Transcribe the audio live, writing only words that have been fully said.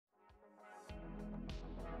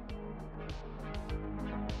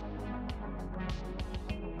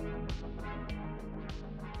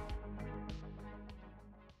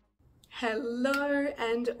Hello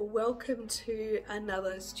and welcome to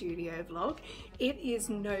another studio vlog. It is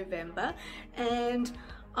November and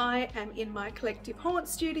I am in my Collective Haunt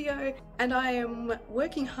studio and I am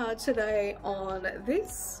working hard today on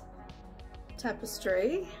this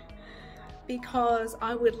tapestry because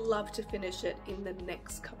I would love to finish it in the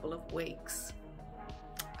next couple of weeks.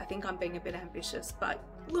 I think I'm being a bit ambitious, but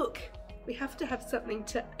look, we have to have something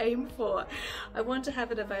to aim for. I want to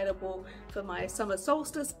have it available for my summer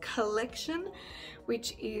solstice collection,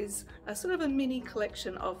 which is a sort of a mini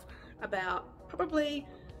collection of about probably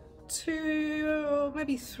 2,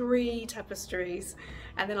 maybe 3 tapestries,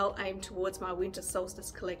 and then I'll aim towards my winter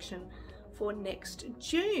solstice collection for next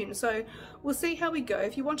June. So we'll see how we go.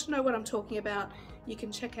 If you want to know what I'm talking about, you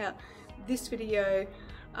can check out this video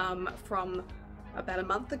from about a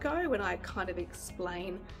month ago when I kind of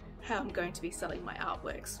explain how I'm going to be selling my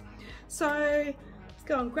artworks. So let's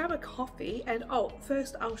go and grab a coffee, and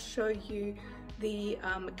first I'll show you the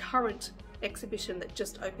current exhibition that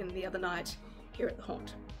just opened the other night here at the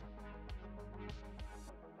Haunt.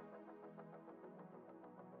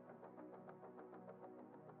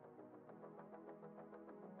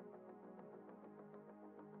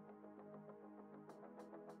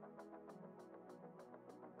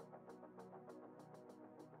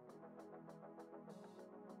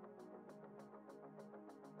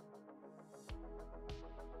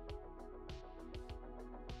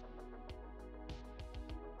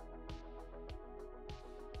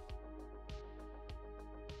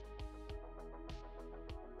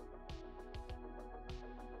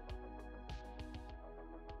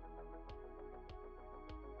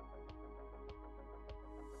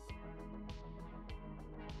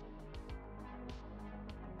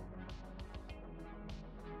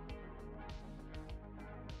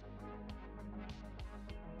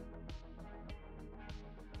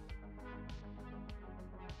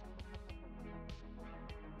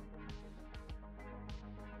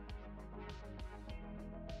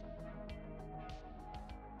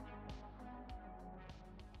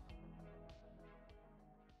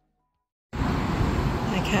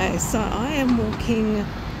 Okay, so I am walking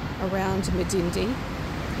around Medindi,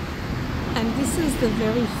 and this is the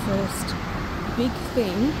very first big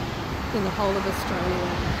thing in the whole of Australia.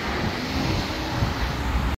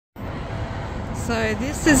 So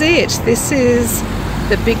this is it. This is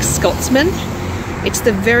the Big Scotsman. It's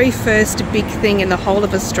the very first big thing in the whole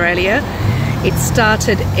of Australia. It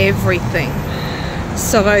started everything.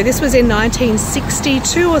 So this was in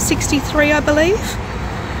 1962 or 63, I believe.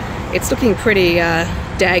 It's looking pretty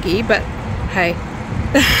daggy, but hey,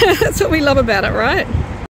 that's what we love about it, right?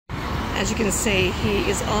 As you can see, he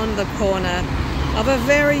is on the corner of a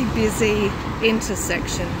very busy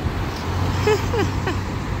intersection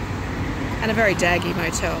and a very daggy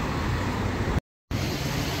motel.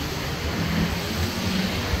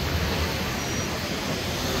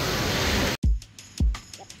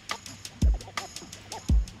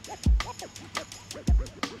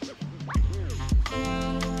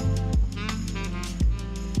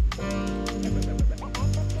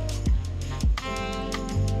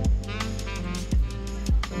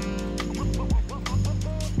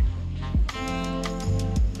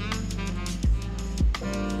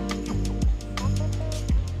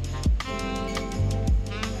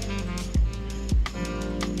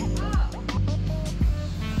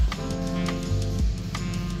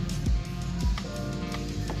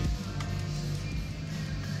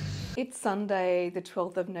 It's Sunday the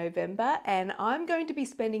 12th of November and I'm going to be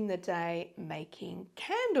spending the day making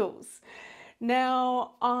candles.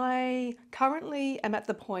 Now, I currently am at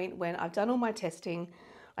the point when I've done all my testing.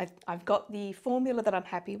 I've got the formula that I'm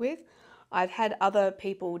happy with. I've had other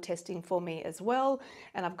people testing for me as well,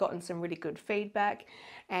 and I've gotten some really good feedback,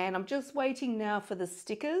 and I'm just waiting now for the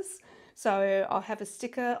stickers. So I'll have a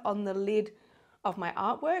sticker on the lid of my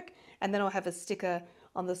artwork, and then I'll have a sticker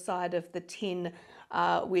on the side of the tin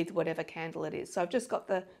with whatever candle it is. So I've just got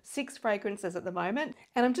the 6 fragrances at the moment,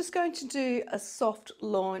 and I'm just going to do a soft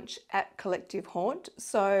launch at Collective Haunt.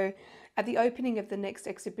 So at the opening of the next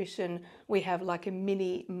exhibition, we have like a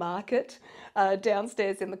mini market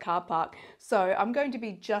downstairs in the car park. So I'm going to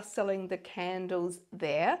be just selling the candles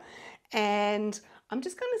there, and I'm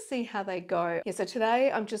just going to see how they go. Yeah, so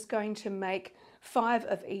today I'm just going to make 5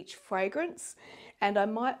 of each fragrance, and I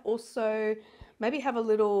might also maybe have a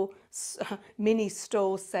little mini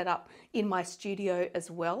stall set up in my studio as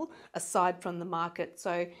well, aside from the market,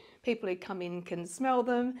 so people who come in can smell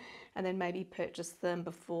them and then maybe purchase them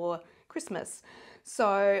before Christmas.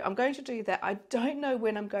 So I'm going to do that. I don't know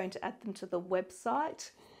when I'm going to add them to the website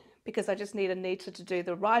because I just need a needler to do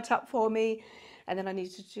the write-up for me, and then I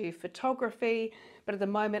need to do photography. But at the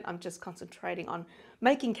moment I'm just concentrating on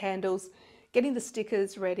making candles, getting the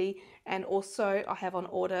stickers ready, and also I have on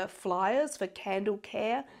order flyers for candle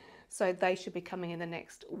care, so they should be coming in the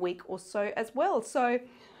next week or so as well. So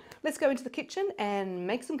let's go into the kitchen and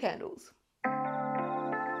make some candles.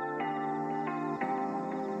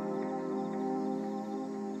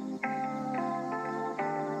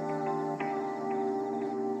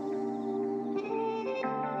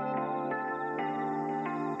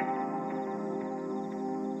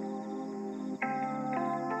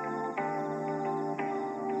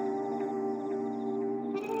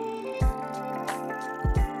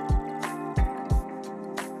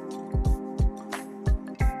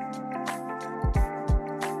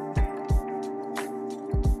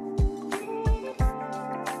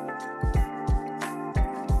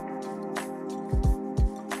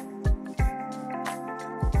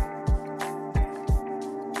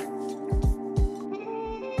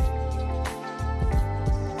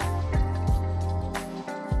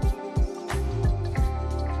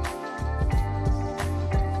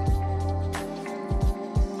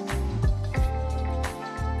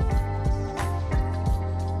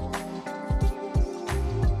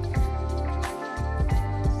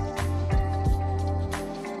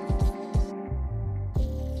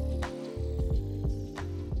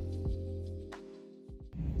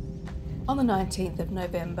 On the 19th of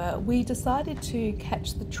November, we decided to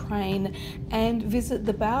catch the train and visit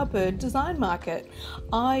the Bowerbird Design Market.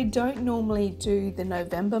 I don't normally do the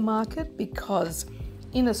November market because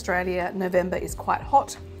in Australia, November is quite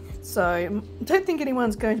hot. So I don't think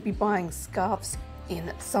anyone's going to be buying scarves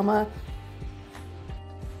in summer.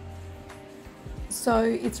 So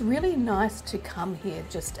it's really nice to come here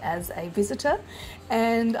just as a visitor,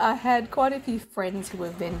 and I had quite a few friends who were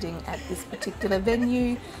vending at this particular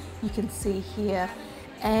venue. You can see here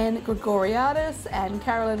Anne Gregoriadis and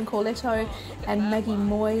Carolyn Corletto and Maggie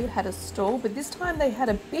Moy had a stall, but this time they had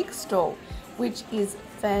a big stall, which is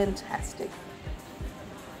fantastic.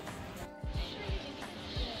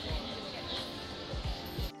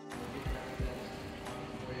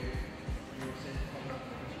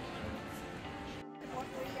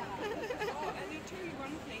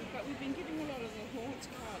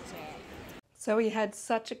 So we had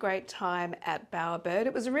such a great time at Bowerbird.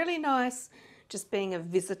 It was really nice just being a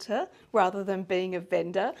visitor rather than being a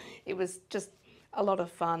vendor. It was just a lot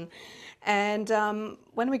of fun. And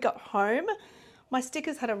when we got home, my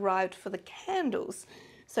stickers had arrived for the candles.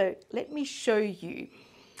 So let me show you.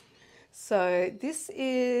 So this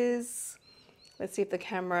is, let's see if the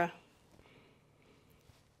camera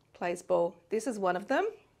plays ball. This is one of them.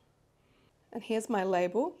 And here's my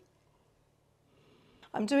label.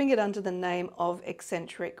 I'm doing it under the name of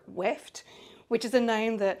Eccentric Weft, which is a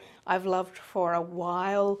name that I've loved for a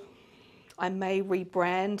while. I may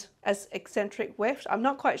rebrand as Eccentric Weft. I'm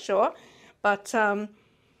not quite sure, but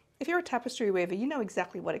if you're a tapestry weaver, you know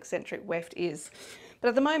exactly what Eccentric Weft is. But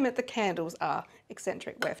at the moment, the candles are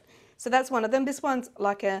Eccentric Weft. So that's one of them. This one's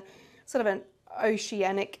like a sort of an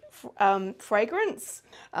oceanic fragrance,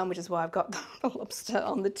 which is why I've got the lobster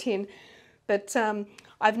on the tin. But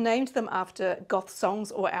I've named them after goth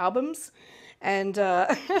songs or albums. And so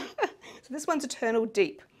this one's Eternal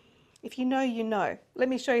Deep. If you know, you know. Let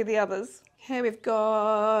me show you the others. Here we've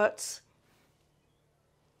got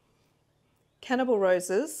Cannibal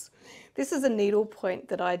Roses. This is a needle point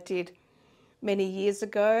that I did many years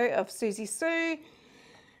ago of Susie Sue.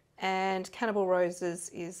 And Cannibal Roses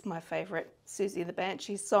is my favourite Susie and the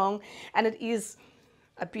Banshees song. And it is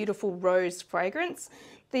a beautiful rose fragrance.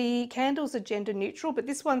 The candles are gender neutral, but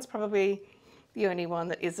this one's probably the only one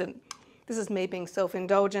that isn't. This is me being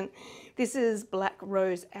self-indulgent. This is Black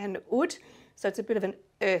Rose and Oud, so it's a bit of an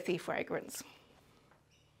earthy fragrance.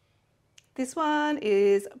 This one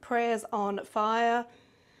is Prayers on Fire,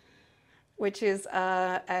 which is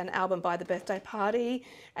an album by The Birthday Party.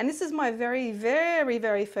 And this is my very, very,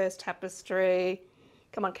 very first tapestry.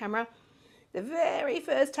 Come on, camera. The very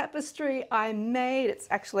first tapestry I made. It's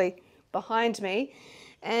actually behind me.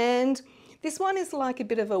 And this one is like a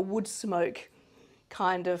bit of a wood smoke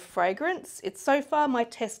kind of fragrance. It's so far my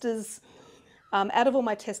testers, out of all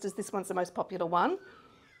my testers, this one's the most popular one.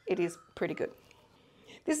 It is pretty good.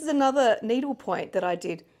 This is another needle point that I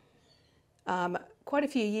did quite a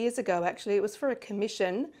few years ago actually. It was for a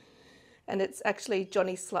commission, and it's actually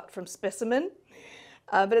Johnny Slut from Specimen,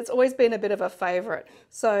 but it's always been a bit of a favourite.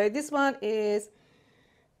 So this one is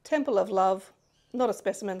Temple of Love, not a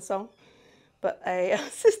Specimen song, but a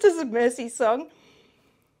Sisters of Mercy song.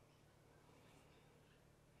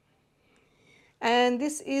 And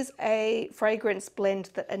this is a fragrance blend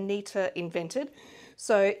that Anita invented.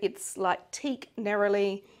 So it's like teak,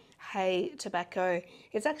 neroli, hay, tobacco.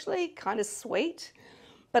 It's actually kind of sweet,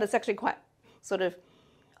 but it's actually quite sort of,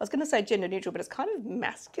 I was going to say gender neutral, but it's kind of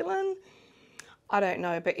masculine. I don't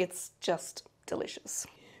know, but it's just delicious.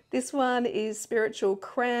 This one is Spiritual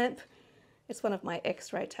Cramp. It's one of my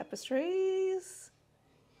X-ray tapestries.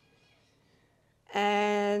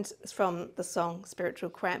 And it's from the song Spiritual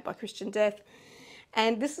Cramp by Christian Death.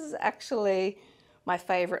 And this is actually my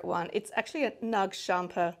favourite one. It's actually a Nug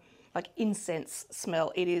Champa, like incense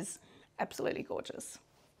smell. It is absolutely gorgeous.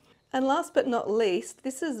 And last but not least,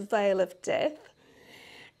 this is Veil of Death.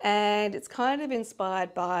 And it's kind of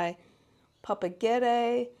inspired by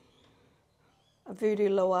Papagere, Voodoo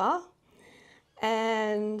Loire.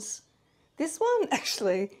 And this one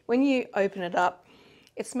actually, when you open it up,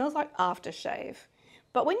 it smells like aftershave.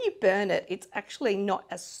 But when you burn it, it's actually not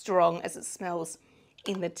as strong as it smells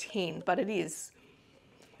in the tin, but it's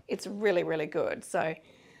really, really good. So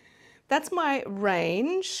that's my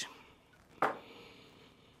range.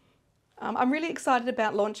 I'm really excited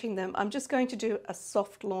about launching them. I'm just going to do a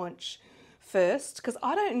soft launch first because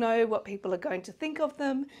I don't know what people are going to think of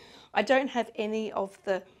them. I don't have any of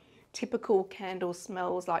the typical candle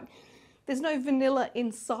smells, like there's no vanilla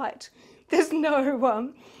in sight. There's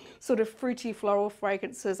no sort of fruity floral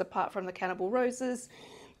fragrances apart from the Cannibal Roses.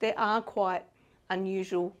 There are quite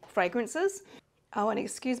unusual fragrances. Oh, and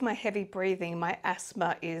excuse my heavy breathing, my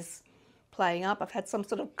asthma is playing up. I've had some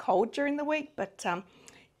sort of cold during the week, but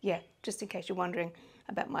yeah, just in case you're wondering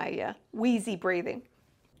about my wheezy breathing.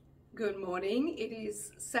 Good morning. It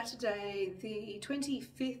is Saturday the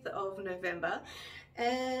 25th of November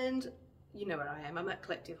and you know where I am. I'm at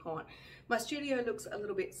Collective Haunt. My studio looks a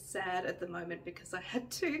little bit sad at the moment because I had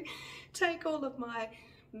to take all of my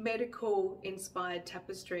medical inspired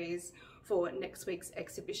tapestries for next week's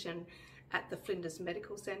exhibition at the Flinders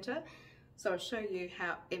Medical Centre. So I'll show you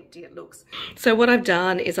how empty it looks. So what I've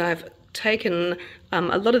done is I've taken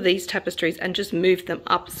a lot of these tapestries and just moved them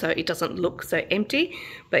up so it doesn't look so empty.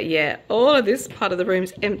 But yeah, all of this part of the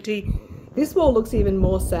room's empty. This wall looks even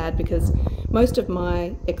more sad because most of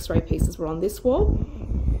my X-ray pieces were on this wall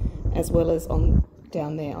as well as on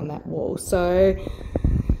down there on that wall. So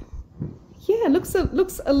yeah, it looks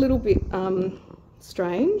a little bit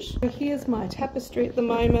strange. So here's my tapestry at the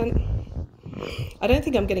moment. I don't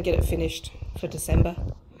think I'm going to get it finished for December.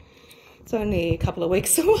 It's only a couple of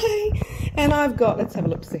weeks away. And I've got, let's have a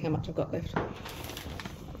look to see how much I've got left.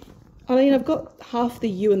 I mean, I've got half the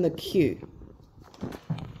U and the Q.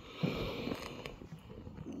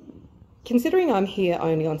 Considering I'm here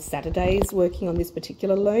only on Saturdays working on this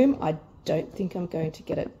particular loom, I don't think I'm going to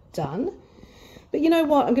get it done. But you know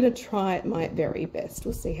what? I'm going to try my very best.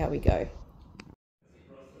 We'll see how we go.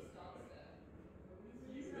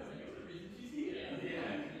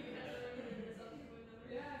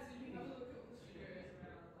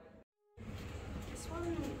 This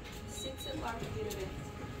one sits at like a bit of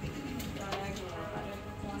a diagonal.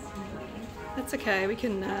 That's okay. We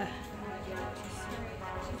can...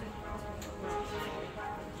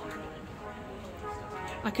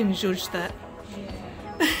 I can judge that.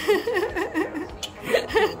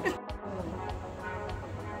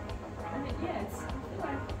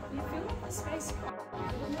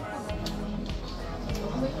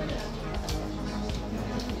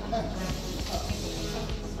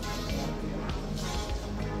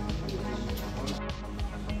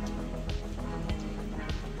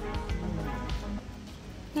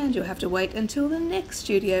 And you'll have to wait until the next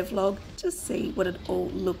studio vlog to see what it all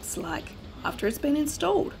looks like after it's been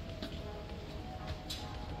installed.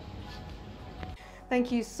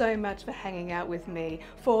 Thank you so much for hanging out with me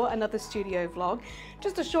for another studio vlog.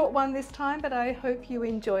 Just a short one this time, but I hope you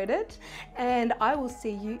enjoyed it. And I will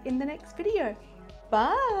see you in the next video.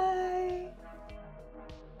 Bye!